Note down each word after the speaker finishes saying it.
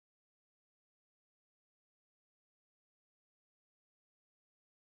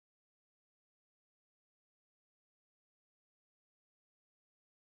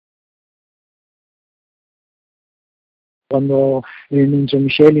quando Nunzio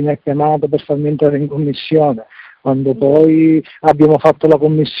Miceli mi ha chiamato per farmi entrare in commissione, quando poi abbiamo fatto la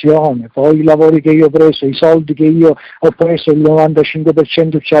commissione, poi i lavori che io ho preso, i soldi che io ho preso, il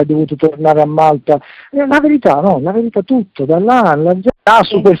 95% ci ha dovuto tornare a Malta, la verità, no, la verità tutto, da là alla Z, la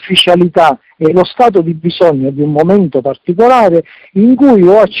superficialità e lo stato di bisogno di un momento particolare in cui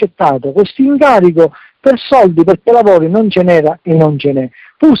ho accettato questo incarico per soldi, perché lavori non ce n'era e non ce n'è,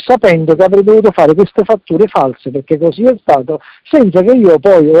 pur sapendo che avrei dovuto fare queste fatture false, perché così è stato, senza che io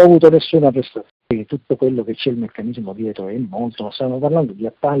poi ho avuto nessuna prestazione. Tutto quello che c'è il meccanismo dietro è molto, stiamo parlando di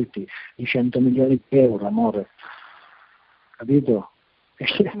appalti di 100 milioni di euro, amore, capito?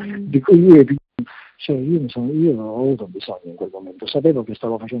 Di cui io ho avuto bisogno in quel momento, sapevo che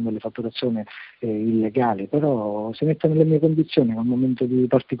stavo facendo le fatturazioni illegali, però si mette nelle mie condizioni, nel momento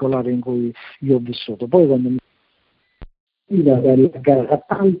particolare in cui io ho vissuto. Poi quando mi la gara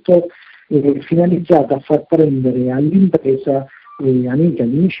d'appalto finalizzata a far prendere all'impresa amica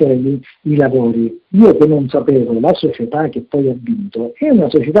di Miceli i lavori. Io che non sapevo, la società che poi ha vinto è una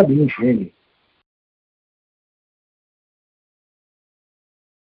società di Miceli.